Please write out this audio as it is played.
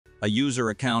A user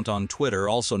account on Twitter,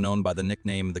 also known by the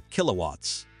nickname The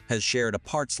Kilowatts, has shared a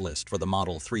parts list for the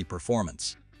Model 3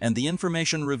 Performance, and the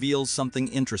information reveals something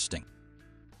interesting.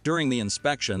 During the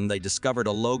inspection, they discovered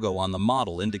a logo on the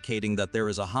model indicating that there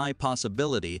is a high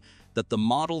possibility that the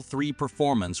Model 3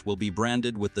 Performance will be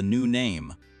branded with the new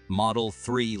name, Model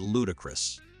 3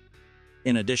 Ludicrous.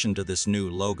 In addition to this new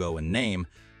logo and name,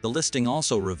 the listing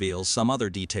also reveals some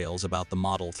other details about the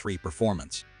Model 3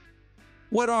 Performance.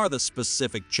 What are the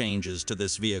specific changes to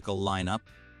this vehicle lineup?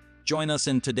 Join us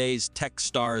in today's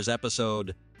TechStars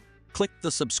episode. Click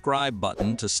the subscribe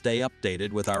button to stay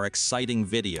updated with our exciting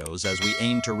videos as we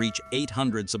aim to reach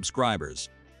 800 subscribers.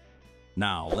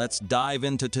 Now, let's dive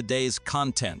into today's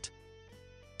content.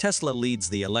 Tesla leads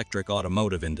the electric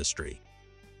automotive industry.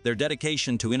 Their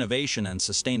dedication to innovation and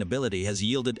sustainability has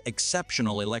yielded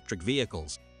exceptional electric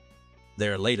vehicles.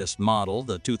 Their latest model,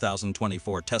 the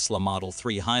 2024 Tesla Model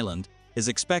 3 Highland, is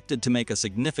expected to make a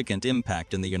significant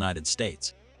impact in the United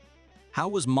States. How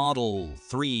was Model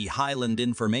 3 Highland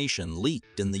information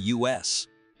leaked in the US?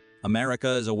 America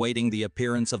is awaiting the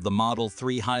appearance of the Model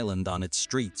 3 Highland on its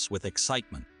streets with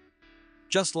excitement.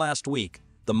 Just last week,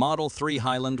 the Model 3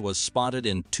 Highland was spotted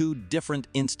in 2 different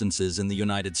instances in the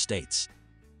United States.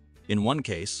 In one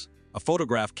case, a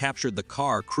photograph captured the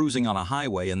car cruising on a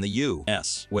highway in the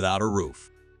U.S. without a roof.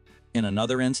 In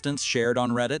another instance shared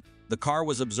on Reddit, the car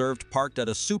was observed parked at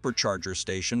a supercharger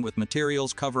station with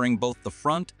materials covering both the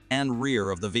front and rear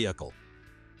of the vehicle.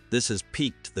 This has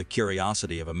piqued the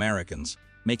curiosity of Americans,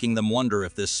 making them wonder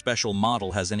if this special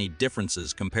model has any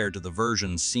differences compared to the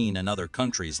versions seen in other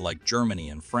countries like Germany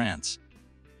and France.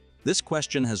 This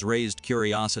question has raised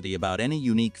curiosity about any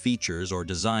unique features or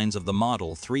designs of the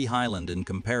Model 3 Highland in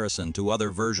comparison to other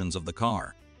versions of the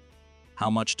car. How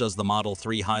much does the Model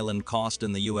 3 Highland cost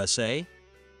in the USA?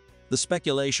 The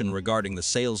speculation regarding the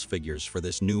sales figures for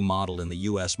this new model in the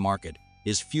US market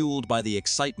is fueled by the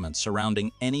excitement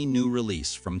surrounding any new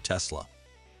release from Tesla.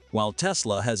 While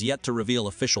Tesla has yet to reveal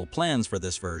official plans for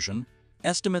this version,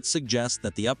 estimates suggest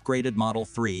that the upgraded Model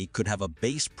 3 could have a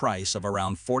base price of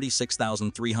around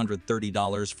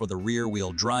 $46,330 for the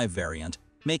rear-wheel drive variant,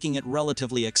 making it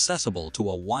relatively accessible to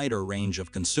a wider range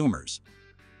of consumers.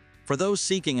 For those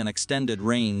seeking an extended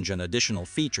range and additional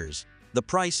features, the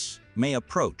price may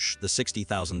approach the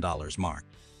 $60,000 mark.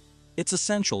 It's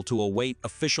essential to await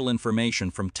official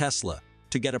information from Tesla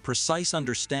to get a precise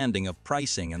understanding of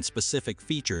pricing and specific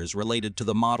features related to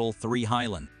the Model 3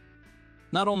 Highland.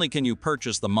 Not only can you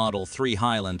purchase the Model 3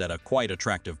 Highland at a quite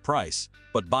attractive price,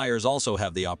 but buyers also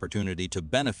have the opportunity to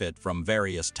benefit from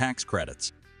various tax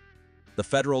credits. The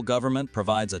federal government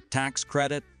provides a tax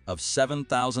credit of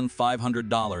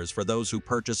 $7,500 for those who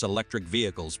purchase electric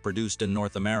vehicles produced in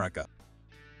North America.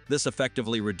 This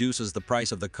effectively reduces the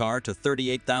price of the car to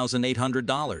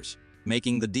 $38,800,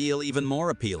 making the deal even more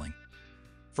appealing.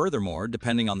 Furthermore,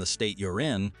 depending on the state you're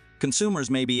in, consumers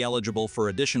may be eligible for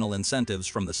additional incentives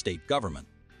from the state government.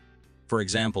 For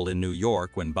example, in New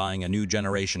York, when buying a new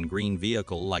generation green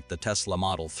vehicle like the Tesla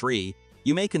Model 3,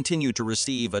 you may continue to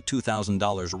receive a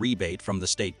 $2,000 rebate from the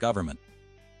state government.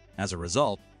 As a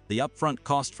result, the upfront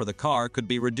cost for the car could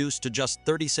be reduced to just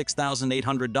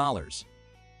 $36,800.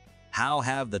 How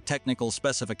have the technical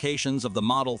specifications of the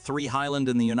Model 3 Highland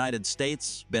in the United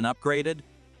States been upgraded?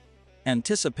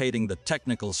 Anticipating the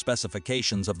technical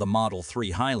specifications of the Model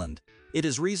 3 Highland, it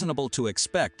is reasonable to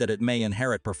expect that it may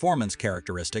inherit performance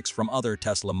characteristics from other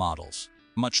Tesla models,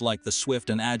 much like the swift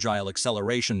and agile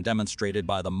acceleration demonstrated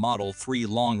by the Model 3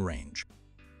 Long Range.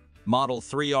 Model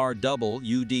 3R double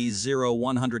UD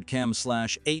 0-100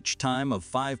 km/h time of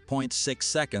 5.6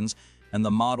 seconds and the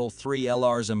Model 3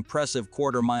 LR's impressive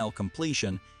quarter-mile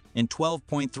completion in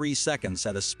 12.3 seconds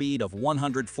at a speed of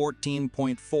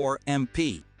 114.4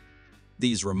 mph.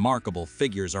 These remarkable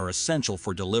figures are essential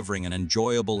for delivering an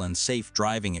enjoyable and safe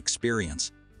driving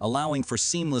experience, allowing for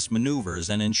seamless maneuvers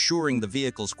and ensuring the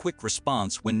vehicle's quick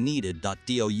response when needed.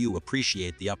 DOU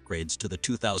appreciate the upgrades to the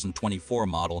 2024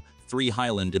 Model 3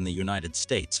 Highland in the United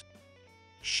States.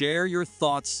 Share your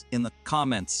thoughts in the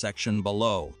comments section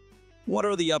below. What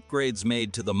are the upgrades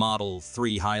made to the Model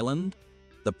 3 Highland?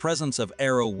 The presence of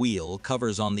aero wheel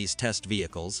covers on these test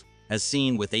vehicles, as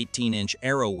seen with 18-inch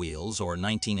aero wheels or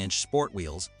 19-inch sport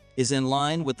wheels, is in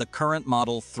line with the current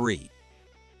Model 3.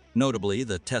 Notably,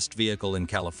 the test vehicle in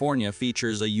California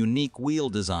features a unique wheel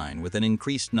design with an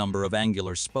increased number of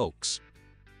angular spokes.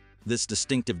 This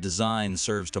distinctive design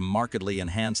serves to markedly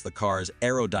enhance the car's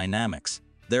aerodynamics,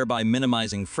 thereby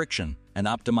minimizing friction and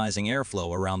optimizing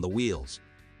airflow around the wheels.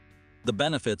 The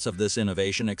benefits of this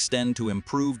innovation extend to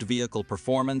improved vehicle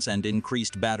performance and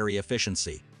increased battery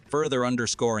efficiency, further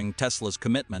underscoring Tesla's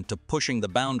commitment to pushing the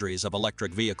boundaries of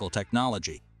electric vehicle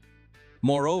technology.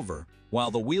 Moreover, while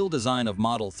the wheel design of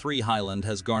Model 3 Highland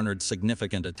has garnered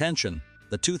significant attention,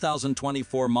 the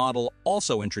 2024 model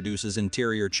also introduces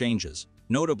interior changes,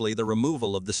 notably the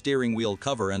removal of the steering wheel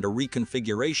cover and a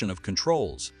reconfiguration of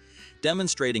controls,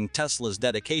 demonstrating Tesla's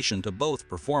dedication to both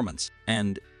performance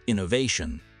and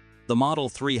innovation. The Model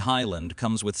 3 Highland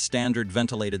comes with standard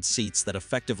ventilated seats that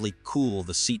effectively cool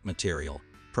the seat material,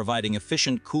 providing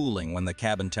efficient cooling when the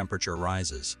cabin temperature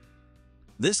rises.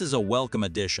 This is a welcome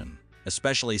addition,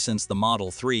 especially since the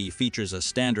Model 3 features a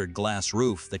standard glass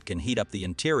roof that can heat up the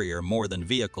interior more than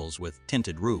vehicles with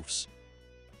tinted roofs.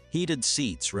 Heated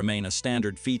seats remain a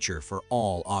standard feature for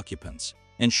all occupants,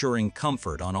 ensuring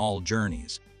comfort on all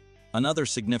journeys. Another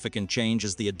significant change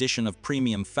is the addition of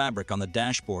premium fabric on the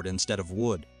dashboard instead of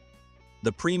wood.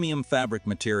 The premium fabric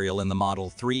material in the Model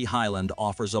 3 Highland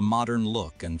offers a modern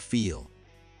look and feel.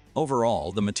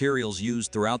 Overall, the materials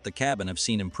used throughout the cabin have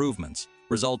seen improvements,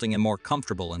 resulting in more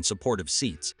comfortable and supportive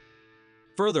seats.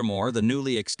 Furthermore, the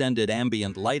newly extended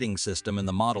ambient lighting system in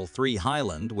the Model 3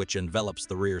 Highland, which envelops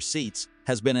the rear seats,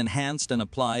 has been enhanced and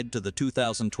applied to the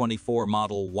 2024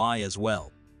 Model Y as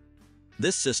well.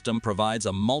 This system provides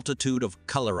a multitude of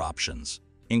color options,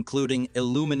 including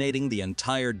illuminating the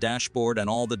entire dashboard and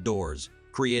all the doors,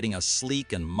 creating a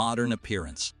sleek and modern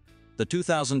appearance. The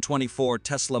 2024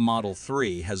 Tesla Model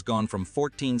 3 has gone from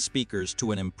 14 speakers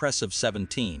to an impressive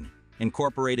 17,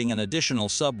 incorporating an additional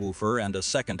subwoofer and a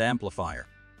second amplifier.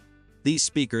 These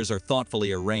speakers are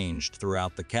thoughtfully arranged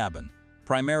throughout the cabin,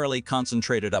 primarily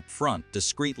concentrated up front,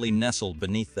 discreetly nestled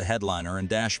beneath the headliner and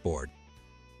dashboard.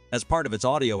 As part of its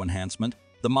audio enhancement,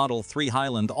 the Model 3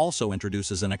 Highland also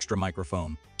introduces an extra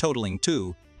microphone, totaling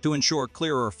 2, to ensure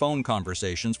clearer phone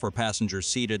conversations for passengers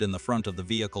seated in the front of the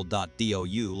vehicle.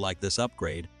 DOU like this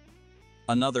upgrade.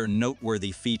 Another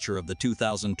noteworthy feature of the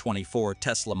 2024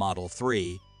 Tesla Model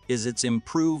 3 is its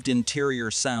improved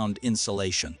interior sound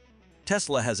insulation.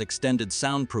 Tesla has extended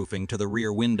soundproofing to the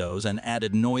rear windows and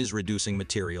added noise-reducing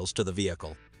materials to the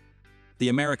vehicle. The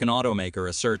American automaker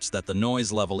asserts that the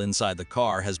noise level inside the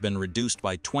car has been reduced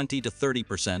by 20 to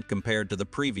 30% compared to the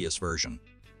previous version.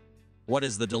 What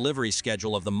is the delivery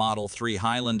schedule of the Model 3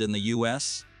 Highland in the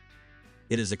US?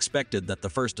 It is expected that the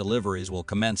first deliveries will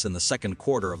commence in the second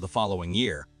quarter of the following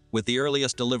year, with the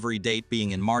earliest delivery date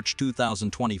being in March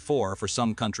 2024 for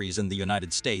some countries in the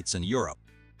United States and Europe.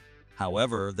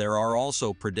 However, there are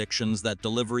also predictions that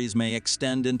deliveries may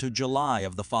extend into July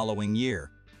of the following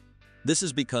year. This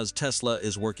is because Tesla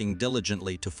is working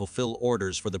diligently to fulfill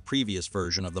orders for the previous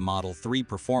version of the Model 3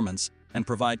 Performance and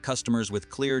provide customers with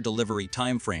clear delivery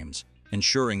timeframes,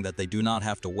 ensuring that they do not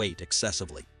have to wait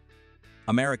excessively.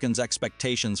 Americans'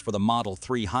 expectations for the Model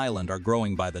 3 Highland are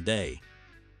growing by the day,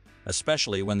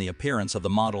 especially when the appearance of the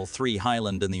Model 3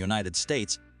 Highland in the United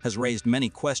States has raised many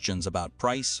questions about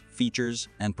price, features,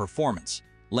 and performance,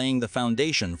 laying the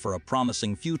foundation for a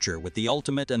promising future with the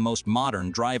ultimate and most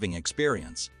modern driving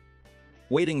experience.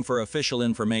 Waiting for official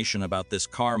information about this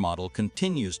car model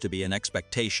continues to be an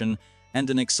expectation and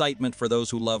an excitement for those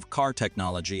who love car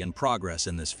technology and progress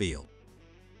in this field.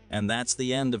 And that's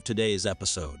the end of today's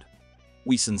episode.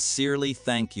 We sincerely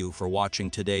thank you for watching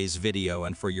today's video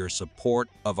and for your support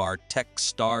of our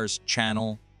TechStars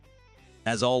channel.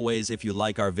 As always, if you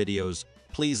like our videos,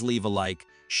 please leave a like,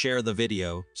 share the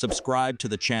video, subscribe to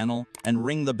the channel, and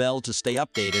ring the bell to stay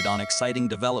updated on exciting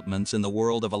developments in the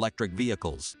world of electric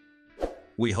vehicles.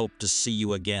 We hope to see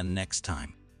you again next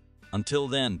time. Until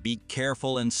then, be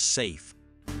careful and safe.